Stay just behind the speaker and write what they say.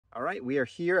All right, we are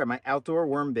here at my outdoor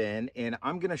worm bin, and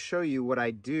I'm going to show you what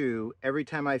I do every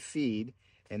time I feed,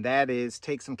 and that is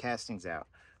take some castings out.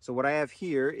 So what I have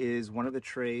here is one of the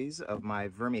trays of my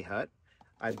VermiHut.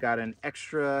 I've got an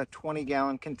extra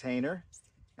 20-gallon container,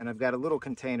 and I've got a little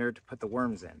container to put the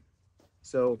worms in.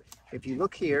 So if you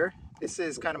look here, this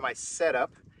is kind of my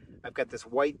setup. I've got this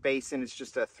white basin. It's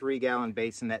just a 3-gallon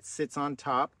basin that sits on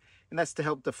top, and that's to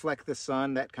help deflect the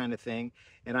sun, that kind of thing.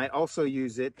 And I also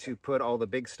use it to put all the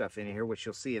big stuff in here, which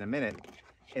you'll see in a minute.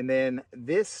 And then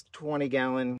this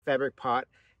 20-gallon fabric pot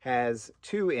has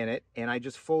 2 in it, and I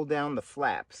just fold down the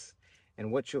flaps.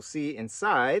 And what you'll see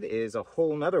inside is a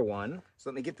whole nother one. So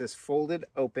let me get this folded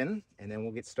open, and then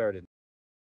we'll get started.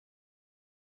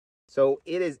 So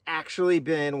it has actually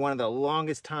been one of the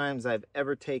longest times I've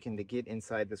ever taken to get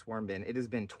inside this worm bin. It has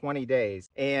been 20 days,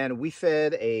 and we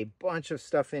fed a bunch of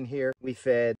stuff in here. We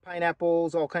fed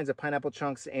pineapples, all kinds of pineapple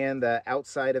chunks, and the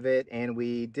outside of it. And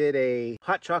we did a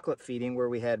hot chocolate feeding where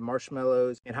we had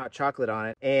marshmallows and hot chocolate on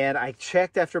it. And I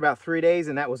checked after about 3 days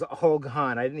and that was all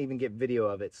gone. I didn't even get video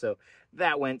of it. So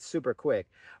that went super quick.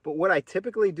 But what I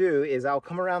typically do is I'll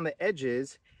come around the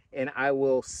edges and I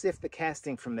will sift the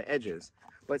casting from the edges.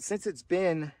 But since it's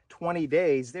been 20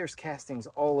 days, there's castings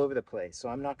all over the place. So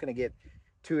I'm not going to get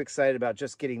too excited about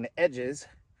just getting the edges.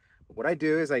 What I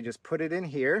do is I just put it in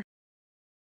here.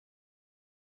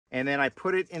 And then I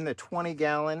put it in the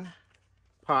 20-gallon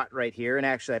pot right here. And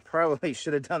actually, I probably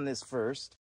should have done this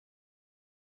first.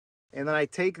 And then I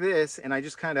take this and I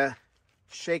just kind of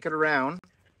shake it around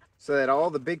so that all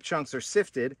the big chunks are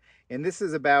sifted. And this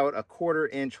is about a 1/4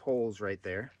 inch holes right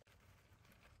there.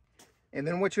 And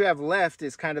then what you have left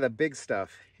is kind of the big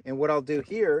stuff. And what I'll do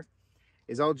here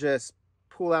is I'll just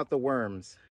pull out the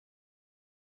worms.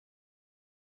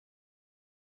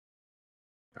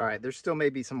 All right, there still may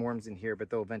be some worms in here, but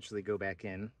they'll eventually go back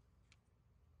in.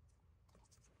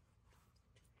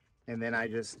 And then I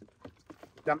just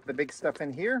dump the big stuff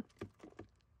in here.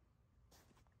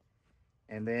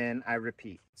 And then I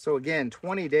repeat. So again,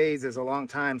 20 days is a long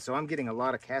time, so I'm getting a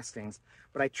lot of castings.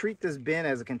 But I treat this bin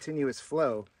as a continuous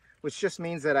flow, which just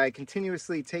means that I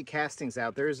continuously take castings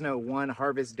out. There is no one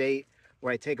harvest date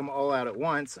where I take them all out at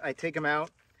once. I take them out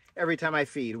every time I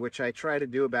feed, which I try to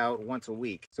do about once a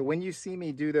week. So when you see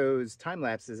me do those time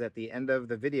lapses at the end of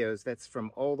the videos, that's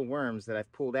from all the worms that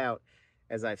I've pulled out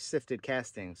as I've sifted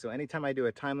castings. So anytime I do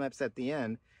a time lapse at the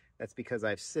end, that's because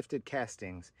I've sifted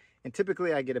castings. And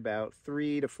typically I get about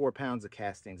 3 to 4 pounds of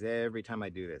castings every time I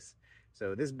do this.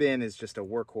 So this bin is just a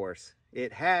workhorse.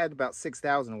 It had about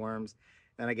 6,000 worms,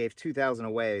 and I gave 2,000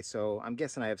 away, so I'm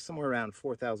guessing I have somewhere around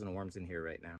 4,000 worms in here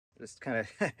right now. Just kind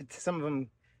of, some of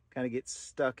them kind of get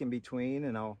stuck in between,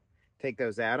 and I'll take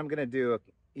those out. I'm gonna do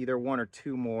either 1 or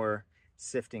 2 more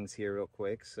siftings here real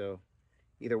quick, so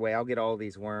either way, I'll get all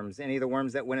these worms. Any of the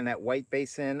worms that went in that white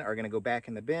basin are gonna go back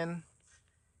in the bin,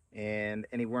 and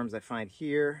any worms I find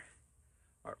here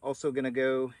are also gonna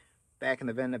go back in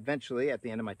the bin eventually at the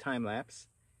end of my time lapse.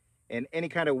 And any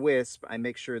kind of wisp, I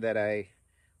make sure that I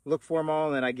look for them all,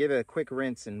 and then I give it a quick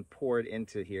rinse and pour it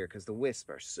into here because the wisps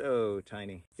are so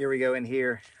tiny. Here we go in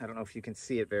here. I don't know if you can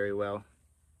see it very well.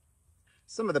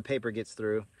 Some of the paper gets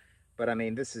through, but I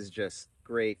mean, this is just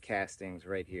great castings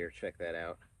right here. Check that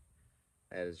out.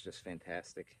 That is just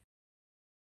fantastic.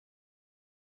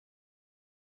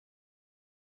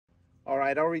 All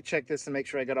right, I'll recheck this and make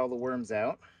sure I got all the worms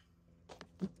out.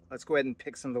 Let's go ahead and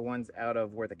pick some of the ones out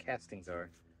of where the castings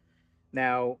are.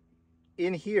 Now,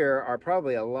 in here are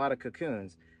probably a lot of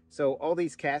cocoons. So all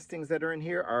these castings that are in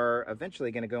here are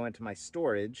eventually going to go into my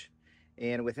storage.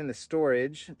 And within the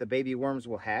storage, the baby worms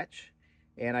will hatch.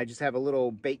 And I just have a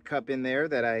little bait cup in there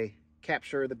that I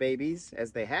capture the babies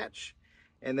as they hatch.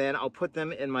 And then I'll put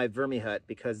them in my VermiHut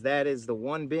because that is the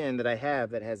one bin that I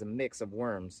have that has a mix of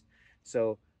worms.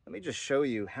 So let me just show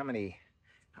you how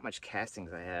much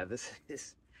castings I have. This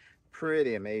is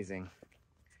pretty amazing.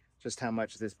 Just how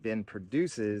much this bin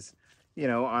produces, you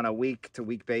know, on a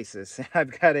week-to-week basis.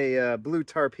 I've got a blue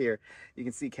tarp here. You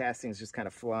can see castings just kind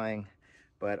of flying,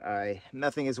 but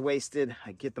nothing is wasted.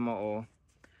 I get them all.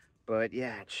 But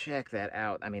yeah, check that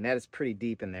out. I mean, that is pretty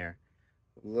deep in there.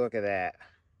 Look at that.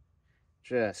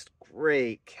 Just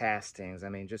great castings. I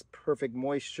mean, just perfect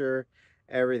moisture,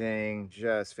 everything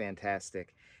just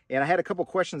fantastic. And I had a couple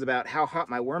questions about how hot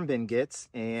my worm bin gets,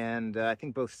 and I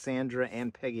think both Sandra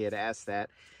and Peggy had asked that.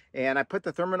 And I put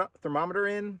the thermometer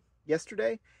in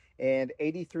yesterday, and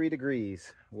 83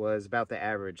 degrees was about the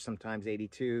average, sometimes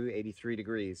 82, 83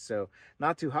 degrees. So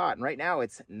not too hot. And right now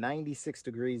it's 96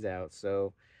 degrees out,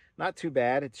 so not too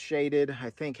bad. It's shaded. I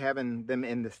think having them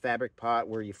in this fabric pot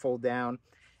where you fold down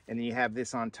and then you have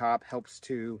this on top helps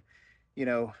to you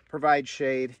know, provide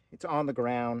shade. It's on the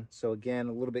ground, so again,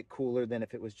 a little bit cooler than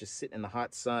if it was just sitting in the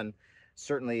hot sun.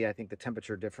 Certainly, I think the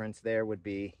temperature difference there would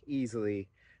be easily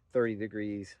 30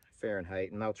 degrees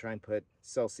Fahrenheit, and I'll try and put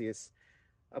Celsius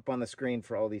up on the screen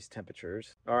for all these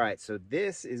temperatures. All right, so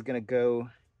this is gonna go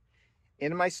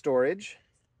into my storage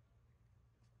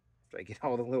after I get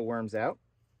all the little worms out.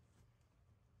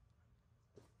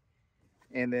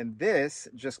 And then this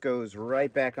just goes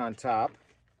right back on top.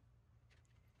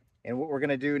 And what we're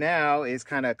gonna do now is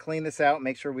kind of clean this out,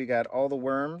 make sure we got all the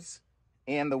worms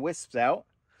and the wisps out.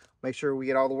 Make sure we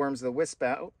get all the worms and the wisp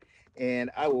out. And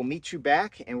I will meet you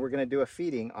back and we're gonna do a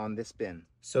feeding on this bin.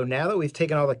 So now that we've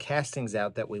taken all the castings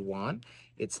out that we want,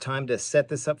 it's time to set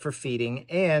this up for feeding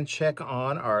and check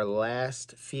on our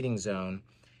last feeding zone.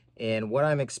 And what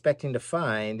I'm expecting to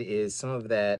find is some of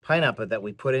that pineapple that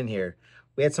we put in here.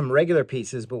 We had some regular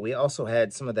pieces, but we also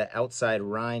had some of the outside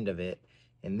rind of it.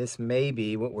 And this may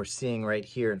be what we're seeing right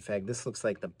here. In fact, this looks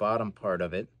like the bottom part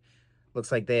of it.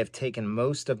 Looks like they have taken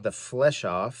most of the flesh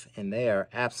off, and they are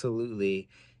absolutely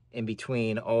in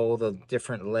between all the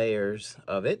different layers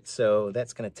of it. So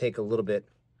that's going to take a little bit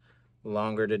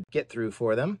longer to get through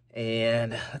for them.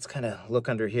 And let's kind of look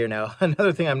under here now.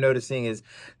 Another thing I'm noticing is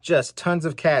just tons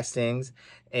of castings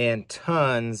and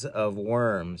tons of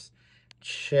worms.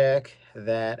 Check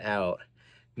that out.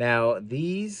 Now,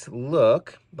 these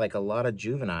look like a lot of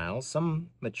juveniles, some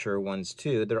mature ones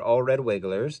too. They're all red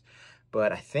wigglers,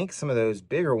 but I think some of those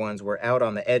bigger ones were out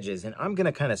on the edges, and I'm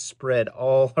gonna kind of spread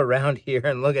all around here,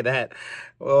 and look at that.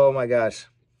 Oh my gosh.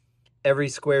 Every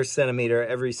square centimeter,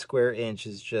 every square inch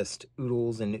is just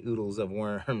oodles and oodles of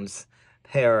worms.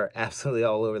 They are absolutely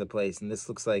all over the place, and this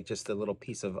looks like just a little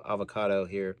piece of avocado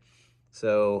here.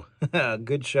 So,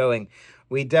 good showing.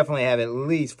 We definitely have at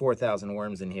least 4,000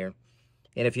 worms in here.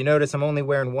 And if you notice, I'm only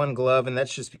wearing one glove, and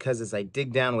that's just because as I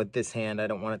dig down with this hand, I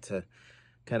don't want it to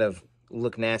kind of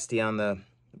look nasty on the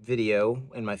video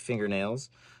in my fingernails.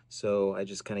 So I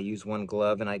just kind of use one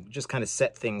glove, and I just kind of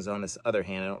set things on this other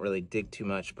hand. I don't really dig too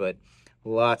much, but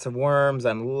lots of worms.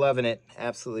 I'm loving it,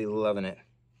 absolutely loving it.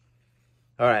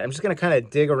 All right, I'm just gonna kind of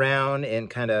dig around and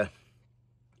kind of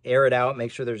air it out,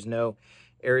 make sure there's no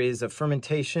areas of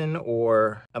fermentation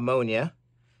or ammonia.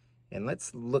 And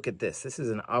let's look at this. This is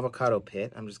an avocado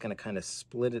pit. I'm just gonna kind of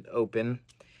split it open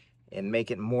and make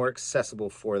it more accessible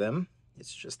for them.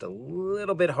 It's just a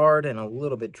little bit hard and a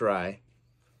little bit dry.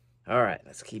 All right,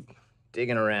 let's keep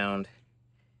digging around.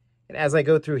 And as I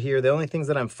go through here, the only things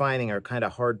that I'm finding are kind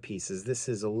of hard pieces. This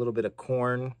is a little bit of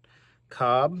corn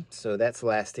cob, so that's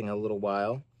lasting a little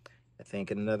while. I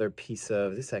think another piece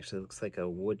of, this actually looks like a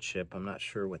wood chip. I'm not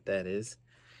sure what that is.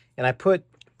 And I put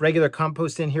regular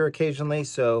compost in here occasionally,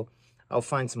 so I'll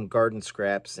find some garden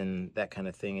scraps and that kind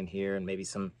of thing in here, and maybe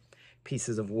some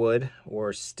pieces of wood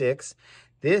or sticks.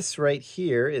 This right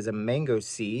here is a mango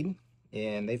seed,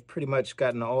 and they've pretty much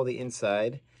gotten all the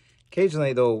inside.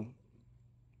 Occasionally they'll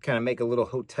kind of make a little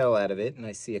hotel out of it, and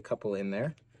I see a couple in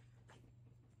there.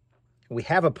 We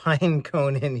have a pine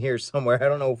cone in here somewhere. I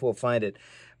don't know if we'll find it,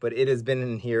 but it has been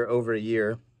in here over a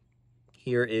year.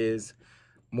 Here is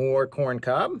more corn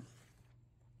cob, and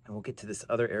we'll get to this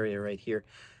other area right here.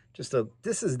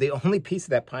 This is the only piece of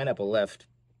that pineapple left.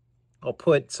 I'll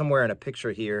put somewhere in a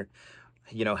picture here,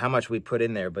 you know, how much we put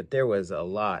in there, but there was a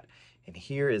lot. And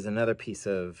here is another piece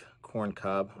of corn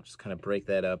cob. I'll just kind of break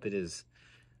that up. It is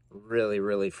really,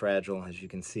 really fragile, as you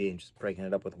can see. I'm just breaking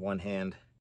it up with one hand.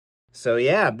 So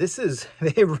yeah,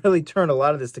 they really turned a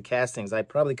lot of this to castings. I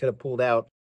probably could have pulled out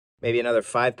maybe another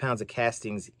 5 pounds of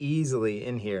castings easily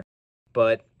in here,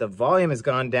 but the volume has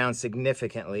gone down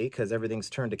significantly because everything's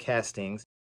turned to castings.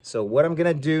 So what I'm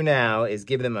gonna do now is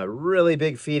give them a really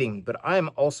big feeding, but I'm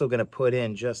also gonna put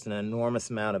in just an enormous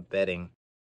amount of bedding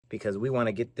because we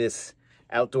wanna get this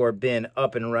outdoor bin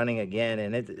up and running again,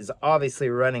 and it is obviously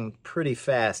running pretty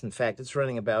fast. In fact, it's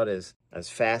running about as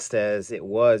fast as it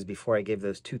was before I gave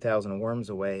those 2,000 worms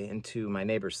away into my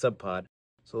neighbor's sub pod.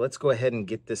 So let's go ahead and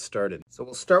get this started. So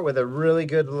we'll start with a really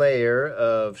good layer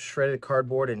of shredded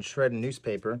cardboard and shredded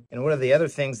newspaper. And one of the other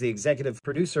things the executive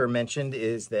producer mentioned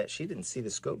is that she didn't see the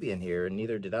SCOBY in here, and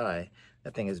neither did I.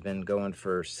 That thing has been going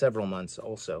for several months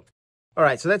also. All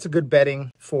right, so that's a good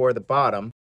bedding for the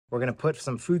bottom. We're gonna put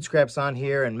some food scraps on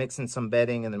here and mix in some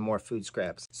bedding and then more food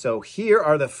scraps. So here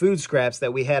are the food scraps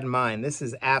that we had in mind. This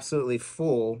is absolutely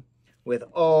full with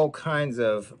all kinds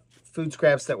of food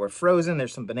scraps that were frozen.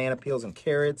 There's some banana peels and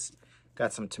carrots.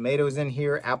 Got some tomatoes in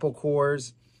here, apple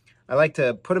cores. I like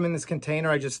to put them in this container.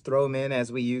 I just throw them in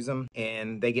as we use them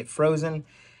and they get frozen.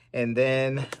 And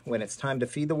then when it's time to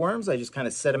feed the worms, I just kind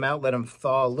of set them out, let them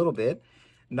thaw a little bit.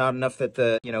 Not enough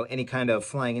that any kind of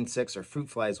flying insects or fruit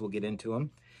flies will get into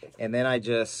them. and then I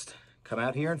just come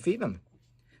out here and feed them.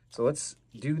 So let's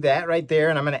do that right there,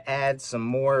 and I'm gonna add some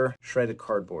more shredded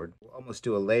cardboard. We'll almost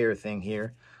do a layer thing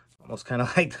here, almost kind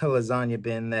of like the lasagna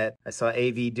bin that I saw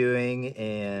AV doing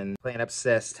and Plant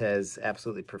Obsessed has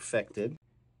absolutely perfected.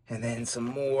 And then some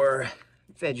more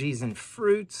veggies and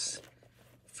fruits.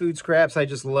 Food scraps, I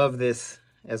just love this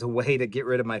as a way to get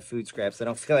rid of my food scraps. I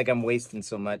don't feel like I'm wasting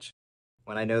so much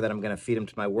when I know that I'm gonna feed them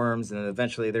to my worms, and then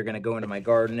eventually they're gonna go into my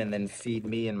garden and then feed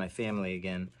me and my family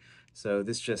again. So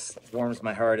this just warms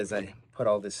my heart as I put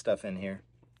all this stuff in here.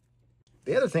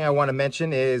 The other thing I want to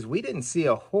mention is we didn't see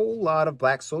a whole lot of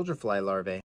black soldier fly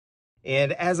larvae.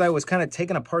 And as I was kind of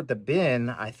taking apart the bin,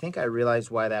 I think I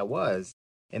realized why that was.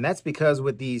 And that's because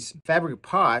with these fabric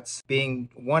pots being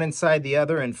one inside the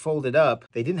other and folded up,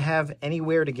 they didn't have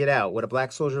anywhere to get out. What a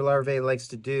black soldier larvae likes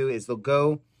to do is they'll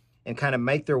go and kind of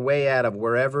make their way out of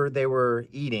wherever they were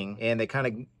eating, and they kind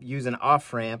of use an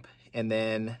off-ramp, and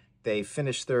then they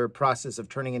finish their process of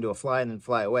turning into a fly and then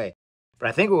fly away. But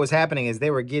I think what was happening is they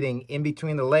were getting in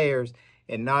between the layers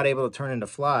and not able to turn into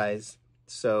flies,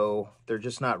 so they're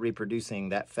just not reproducing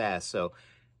that fast. So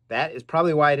that is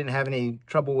probably why I didn't have any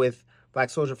trouble with black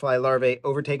soldier fly larvae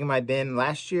overtaking my bin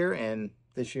last year and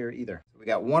this year either. We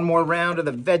got one more round of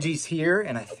the veggies here,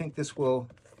 and I think this will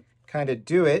kind of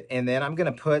do it. And then I'm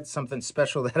gonna put something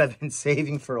special that I've been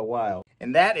saving for a while,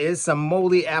 and that is some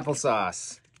moldy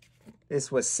applesauce. This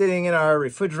was sitting in our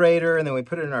refrigerator, and then we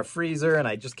put it in our freezer, and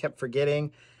I just kept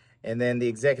forgetting. And then the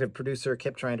executive producer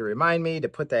kept trying to remind me to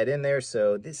put that in there.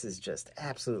 So this is just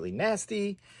absolutely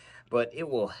nasty, but it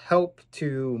will help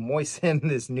to moisten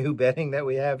this new bedding that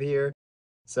we have here.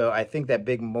 So I think that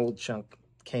big mold chunk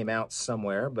came out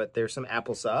somewhere, but there's some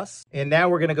applesauce. And now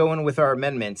we're gonna go in with our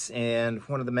amendments. And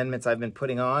one of the amendments I've been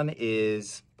putting on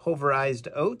is pulverized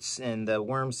oats, and the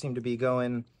worms seem to be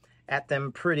going at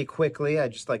them pretty quickly. I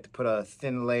just like to put a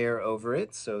thin layer over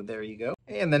it, so there you go.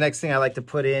 And the next thing I like to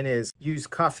put in is used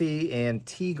coffee and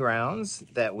tea grounds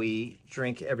that we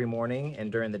drink every morning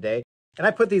and during the day. And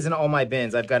I put these in all my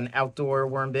bins. I've got an outdoor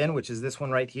worm bin, which is this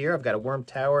one right here. I've got a worm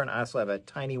tower, and I also have a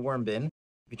tiny worm bin.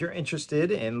 If you're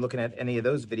interested in looking at any of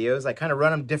those videos, I kind of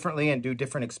run them differently and do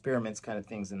different experiments kind of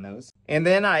things in those. And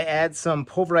then I add some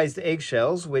pulverized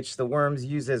eggshells, which the worms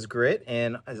use as grit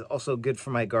and is also good for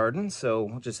my garden. So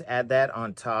we'll just add that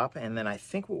on top. And then I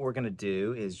think what we're gonna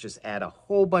do is just add a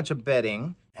whole bunch of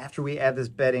bedding. After we add this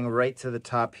bedding right to the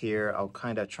top here, I'll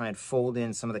kind of try and fold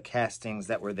in some of the castings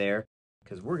that were there,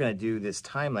 because we're gonna do this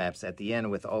time lapse at the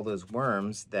end with all those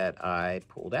worms that I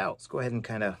pulled out. Let's go ahead and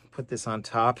kind of put this on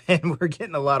top, and we're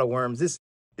getting a lot of worms.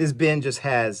 This bin just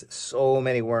has so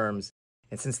many worms.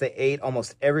 And since they ate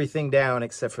almost everything down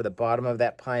except for the bottom of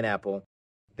that pineapple,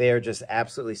 they are just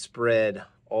absolutely spread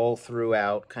all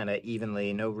throughout kind of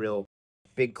evenly. No real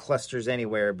big clusters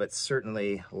anywhere, but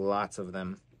certainly lots of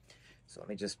them. So let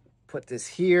me just put this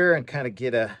here and kind of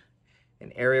get an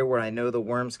area where I know the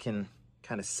worms can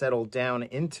kind of settle down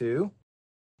into,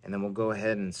 and then we'll go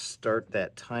ahead and start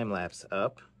that time lapse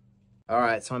up. All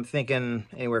right, so I'm thinking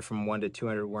anywhere from 1 to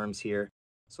 200 worms here.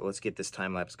 So let's get this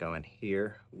time lapse going.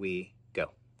 Here we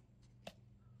go.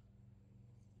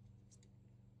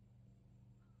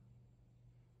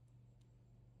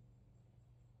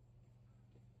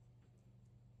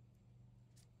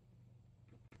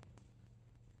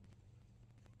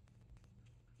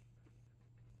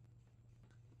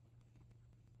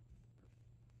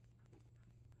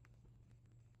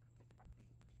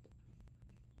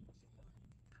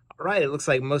 All right, it looks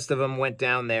like most of them went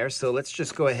down there. So let's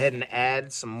just go ahead and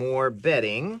add some more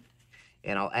bedding,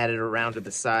 and I'll add it around to the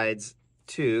sides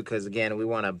too, because again, we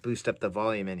want to boost up the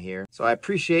volume in here. So I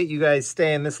appreciate you guys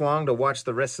staying this long to watch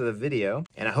the rest of the video,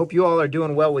 and I hope you all are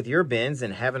doing well with your bins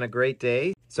and having a great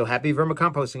day. So happy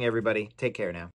vermicomposting, everybody. Take care now.